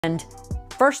And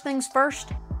first things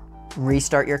first,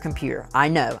 restart your computer. I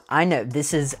know,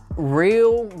 this is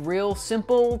real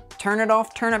simple. Turn it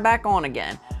off, turn it back on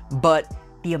again. But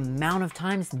the amount of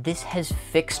times this has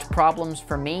fixed problems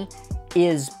for me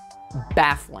is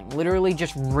baffling. Literally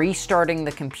just restarting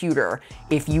the computer.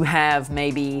 If you have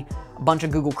maybe a bunch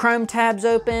of Google Chrome tabs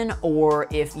open, or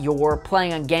if you're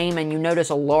playing a game and you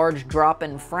notice a large drop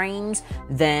in frames,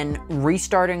 then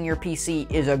restarting your PC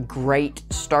is a great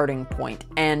starting point.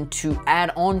 And to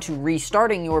add on to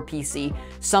restarting your PC,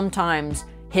 sometimes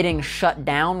hitting shut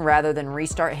down rather than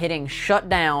restart, hitting shut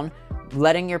down,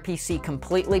 letting your PC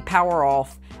completely power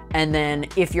off, and then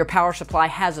if your power supply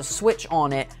has a switch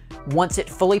on it, once it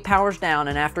fully powers down,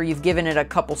 and after you've given it a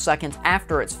couple seconds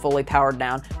after it's fully powered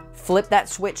down, flip that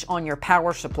switch on your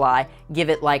power supply, give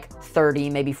it like 30,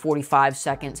 maybe 45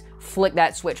 seconds, flick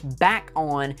that switch back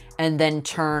on, and then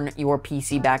turn your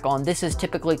PC back on. This is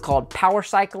typically called power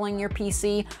cycling your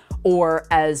PC, or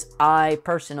as I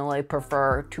personally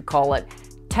prefer to call it,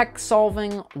 Tech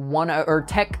Solutions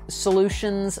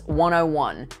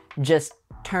 101. Just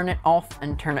turn it off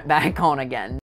and turn it back on again.